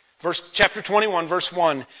it. Chapter 21, verse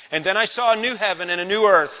 1. And then I saw a new heaven and a new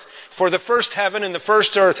earth, for the first heaven and the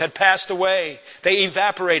first earth had passed away. They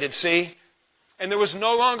evaporated, see? And there was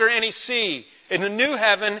no longer any sea. In the new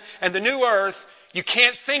heaven and the new earth, you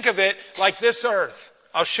can't think of it like this earth.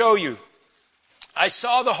 I'll show you. I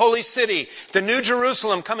saw the holy city, the new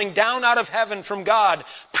Jerusalem, coming down out of heaven from God,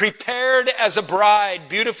 prepared as a bride,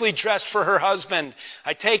 beautifully dressed for her husband.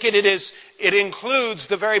 I take it it includes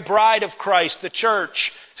the very bride of Christ, the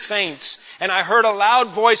church, saints. And I heard a loud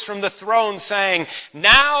voice from the throne saying,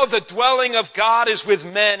 "Now the dwelling of God is with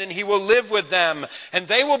men, and he will live with them, and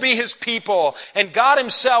they will be his people, and God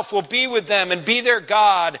himself will be with them and be their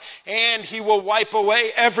God, and he will wipe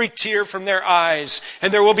away every tear from their eyes,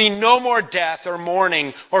 and there will be no more death or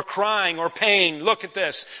mourning or crying or pain." Look at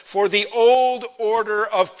this. "For the old order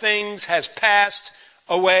of things has passed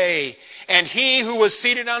away. And he who was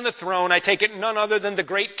seated on the throne," I take it none other than the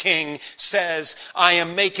great King, says, "I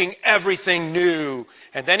am making everything new."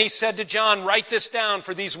 And then he said to John, "Write this down,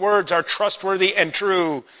 for these words are trustworthy and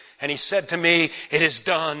true." And he said to me, "It is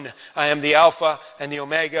done. I am the Alpha and the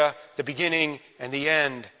Omega, the beginning and the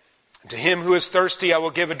end. And to him who is thirsty I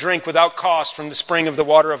will give a drink without cost from the spring of the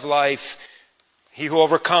water of life. He who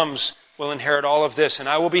overcomes will inherit all of this, and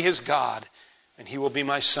I will be his God, and he will be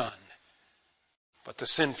my son. But the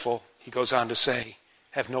sinful," he goes on to say,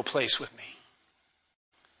 "have no place with me."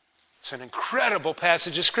 It's an incredible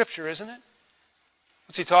passage of Scripture, isn't it?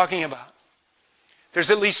 What's he talking about?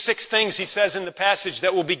 There's at least 6 things he says in the passage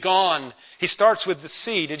that will be gone. He starts with the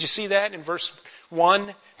sea. Did you see that in verse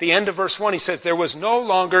 1? The end of verse 1, he says, "There was no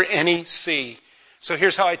longer any sea." So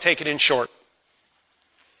here's how I take it in short.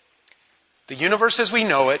 The universe as we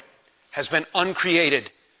know it has been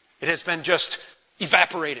uncreated. It has been just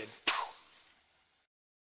evaporated.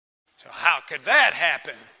 So how could that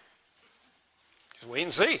happen? Just wait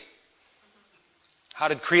and see. How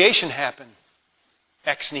did creation happen?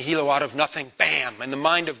 Ex nihilo, out of nothing, bam. In the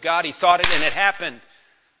mind of God, he thought it and it happened.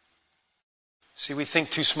 See, we think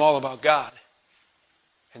too small about God.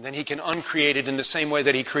 And then he can uncreate it in the same way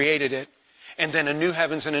that he created it. And then a new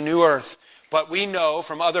heavens and a new earth. But we know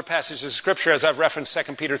from other passages of Scripture, as I've referenced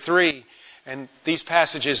 2 Peter 3, and these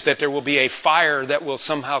passages, that there will be a fire that will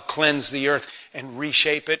somehow cleanse the earth and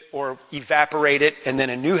reshape it or evaporate it, and then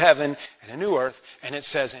a new heaven and a new earth. And it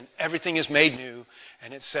says, and everything is made new.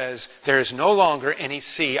 And it says, there is no longer any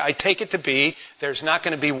sea. I take it to be, there's not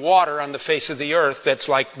going to be water on the face of the earth that's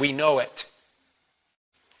like we know it.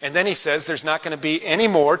 And then he says there's not going to be any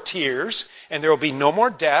more tears, and there will be no more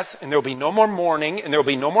death, and there will be no more mourning, and there will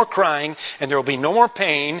be no more crying, and there will be no more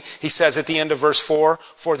pain. He says at the end of verse 4,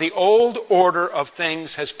 "For the old order of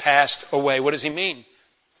things has passed away." What does he mean?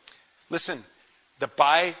 Listen,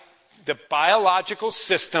 the biological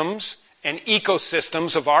systems and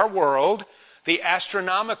ecosystems of our world, the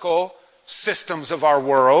astronomical systems of our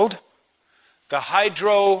world, the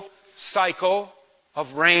hydro cycle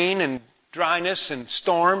of rain and dryness and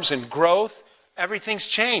storms and growth, everything's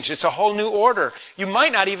changed. It's a whole new order. You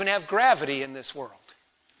might not even have gravity in this world.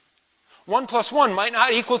 1 + 1 might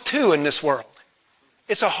not equal 2 in this world.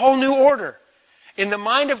 It's a whole new order. In the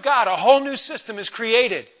mind of God, a whole new system is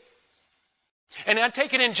created. And I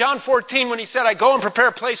take it in John 14 when he said, "I go and prepare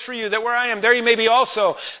a place for you, that where I am, there you may be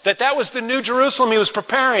also." That was the new Jerusalem he was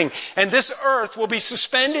preparing. And this earth will be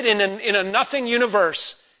suspended in a nothing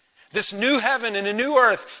universe. This new heaven and a new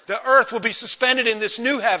earth. The earth will be suspended in this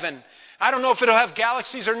new heaven. I don't know if it'll have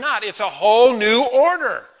galaxies or not. It's a whole new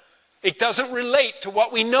order. It doesn't relate to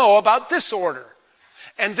what we know about this order.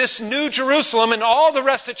 And this new Jerusalem and all the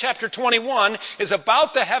rest of chapter 21 is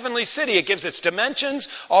about the heavenly city. It gives its dimensions,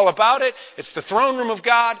 all about it. It's the throne room of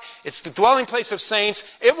God. It's the dwelling place of saints.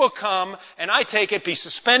 It will come, and I take it, be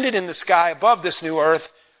suspended in the sky above this new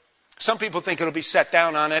earth. Some people think it'll be set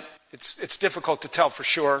down on it. It's difficult to tell for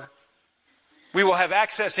sure. We will have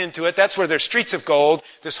access into it. That's where there's streets of gold,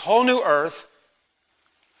 this whole new earth.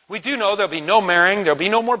 We do know there'll be no marrying. There'll be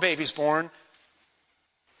no more babies born.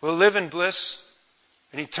 We'll live in bliss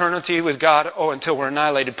in eternity with God. Oh, until we're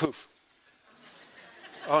annihilated. Poof.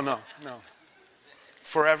 Oh, no.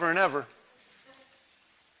 Forever and ever.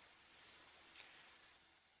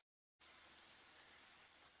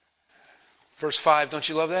 Verse 5, don't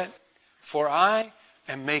you love that? "For I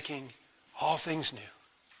am making all things new."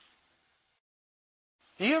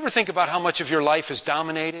 Do you ever think about how much of your life is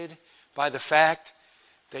dominated by the fact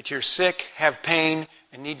that you're sick, have pain,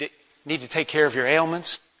 and need to take care of your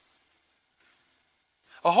ailments?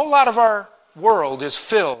 A whole lot of our world is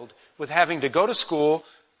filled with having to go to school,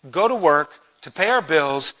 go to work, to pay our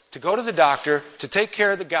bills, to go to the doctor, to take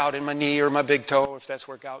care of the gout in my knee or my big toe, if that's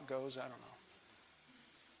where gout goes, I don't know.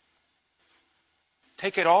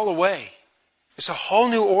 Take it all away. It's a whole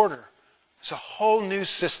new order. It's a whole new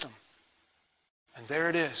system. And there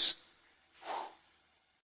it is.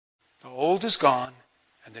 The old is gone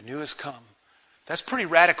and the new has come. That's pretty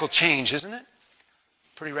radical change, isn't it?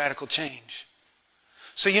 Pretty radical change.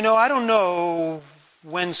 So, I don't know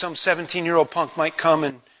when some 17-year-old punk might come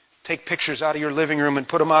and take pictures out of your living room and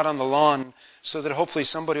put them out on the lawn so that hopefully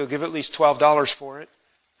somebody will give at least $12 for it.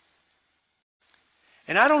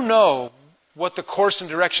 And I don't know what the course and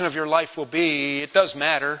direction of your life will be. It does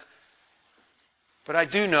matter. But I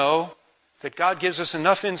do know that God gives us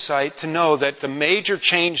enough insight to know that the major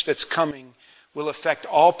change that's coming will affect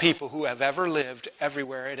all people who have ever lived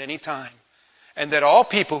everywhere at any time. And that all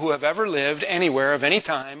people who have ever lived anywhere of any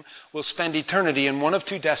time will spend eternity in one of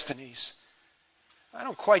two destinies. I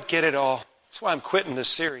don't quite get it all. That's why I'm quitting this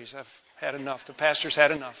series. I've had enough. The pastor's had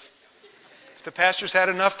enough. If the pastor's had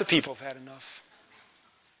enough, the people have had enough.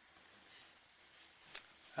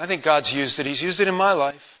 I think God's used it. He's used it in my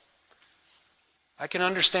life. I can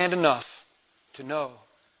understand enough to know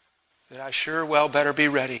that I sure well better be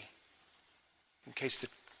ready in case the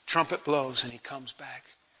trumpet blows and he comes back.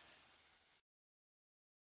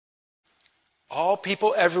 All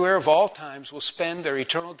people everywhere of all times will spend their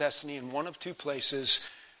eternal destiny in one of two places: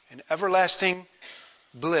 in everlasting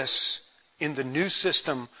bliss in the new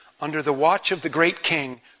system under the watch of the great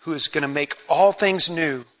King who is going to make all things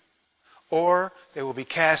new, or they will be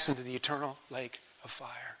cast into the eternal lake of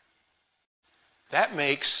fire. That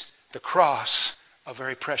makes the cross a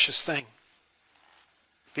very precious thing,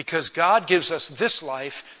 because God gives us this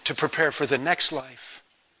life to prepare for the next life.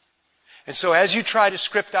 And so as you try to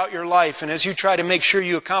script out your life and as you try to make sure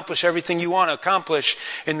you accomplish everything you want to accomplish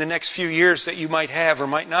in the next few years that you might have or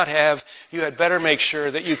might not have, you had better make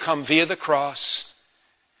sure that you come via the cross.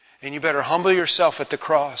 And you better humble yourself at the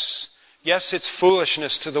cross. Yes, it's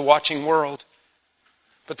foolishness to the watching world.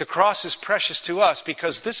 But the cross is precious to us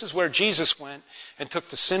because this is where Jesus went and took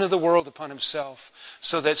the sin of the world upon himself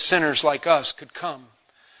so that sinners like us could come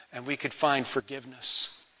and we could find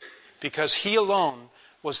forgiveness. Because he alone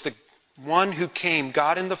was the one who came,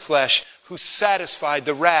 God in the flesh, who satisfied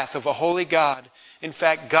the wrath of a holy God. In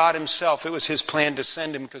fact, God himself, it was his plan to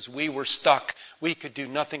send him because we were stuck. We could do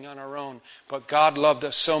nothing on our own. But God loved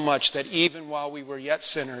us so much that even while we were yet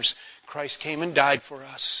sinners, Christ came and died for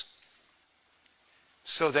us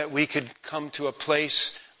so that we could come to a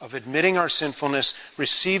place of admitting our sinfulness,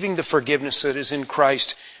 receiving the forgiveness that is in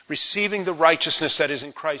Christ, receiving the righteousness that is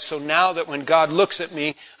in Christ. So now that when God looks at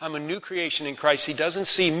me, I'm a new creation in Christ. He doesn't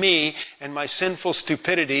see me and my sinful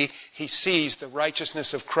stupidity. He sees the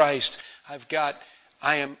righteousness of Christ.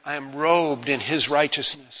 I am robed in his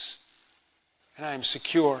righteousness. And I am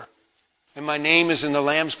secure. And my name is in the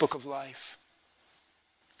Lamb's Book of Life.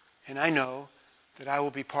 And I know that I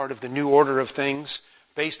will be part of the new order of things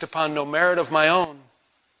based upon no merit of my own,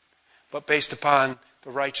 but based upon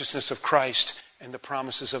the righteousness of Christ and the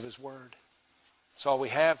promises of his word. That's all we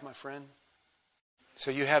have, my friend.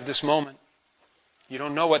 So you have this moment. You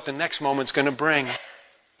don't know what the next moment's going to bring.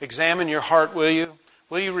 Examine your heart, will you?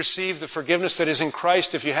 Will you receive the forgiveness that is in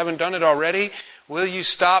Christ if you haven't done it already? Will you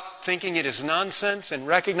stop thinking it is nonsense and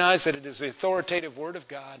recognize that it is the authoritative word of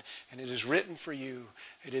God and it is written for you?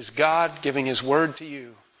 It is God giving his word to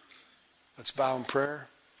you. Let's bow in prayer.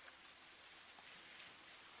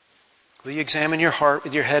 Will you examine your heart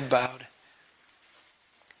with your head bowed?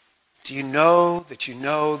 Do you know that you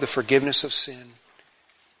know the forgiveness of sin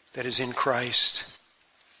that is in Christ?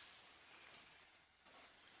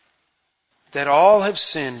 That all have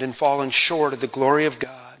sinned and fallen short of the glory of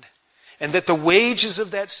God, and that the wages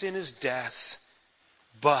of that sin is death,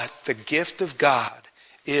 but the gift of God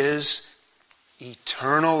is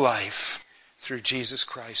eternal life through Jesus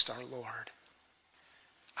Christ our Lord.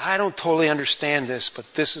 I don't totally understand this,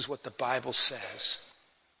 but this is what the Bible says.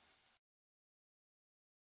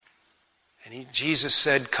 And Jesus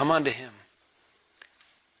said, "Come unto him,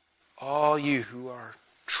 all you who are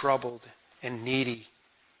troubled and needy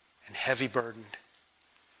and heavy burdened,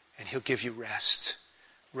 and he'll give you rest.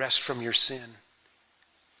 Rest from your sin."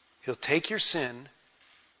 He'll take your sin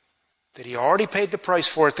that he already paid the price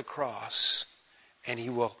for at the cross, and he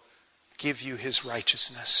will give you his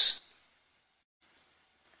righteousness.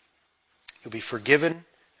 You'll be forgiven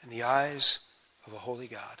in the eyes of a holy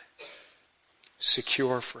God.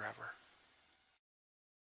 Secure forever.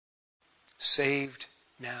 Saved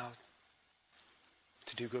now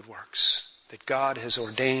to do good works that God has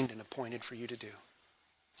ordained and appointed for you to do.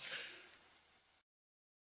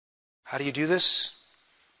 How do you do this?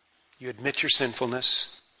 You admit your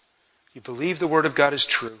sinfulness. You believe the Word of God is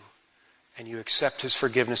true. And you accept his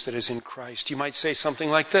forgiveness that is in Christ. You might say something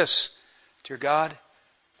like this: "Dear God,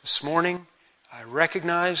 this morning I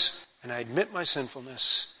recognize and I admit my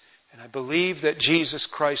sinfulness. And I believe that Jesus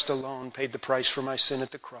Christ alone paid the price for my sin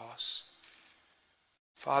at the cross.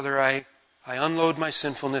 Father, I unload my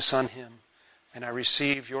sinfulness on him. and I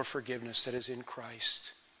receive your forgiveness that is in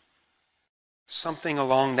Christ. Something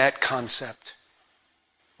along that concept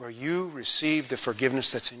where you receive the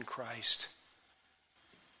forgiveness that's in Christ.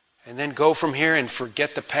 And then go from here and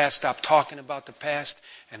forget the past, stop talking about the past,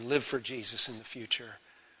 and live for Jesus in the future.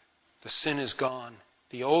 The sin is gone,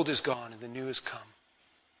 the old is gone, and the new has come.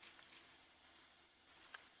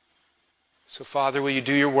 So, Father, will you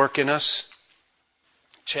do your work in us?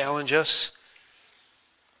 Challenge us.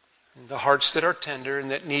 And the hearts that are tender and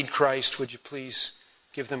that need Christ, would you please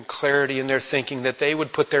give them clarity in their thinking that they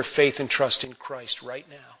would put their faith and trust in Christ right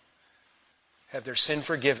now. Have their sin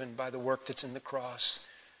forgiven by the work that's in the cross.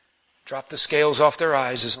 Drop the scales off their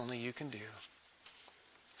eyes as only you can do.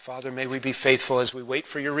 Father, may we be faithful as we wait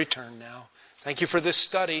for your return now. Thank you for this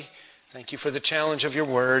study. Thank you for the challenge of your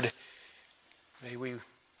word. May we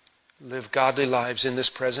live godly lives in this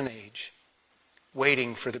present age,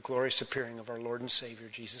 waiting for the glorious appearing of our Lord and Savior,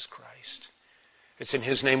 Jesus Christ. It's in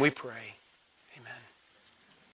his name we pray. Amen.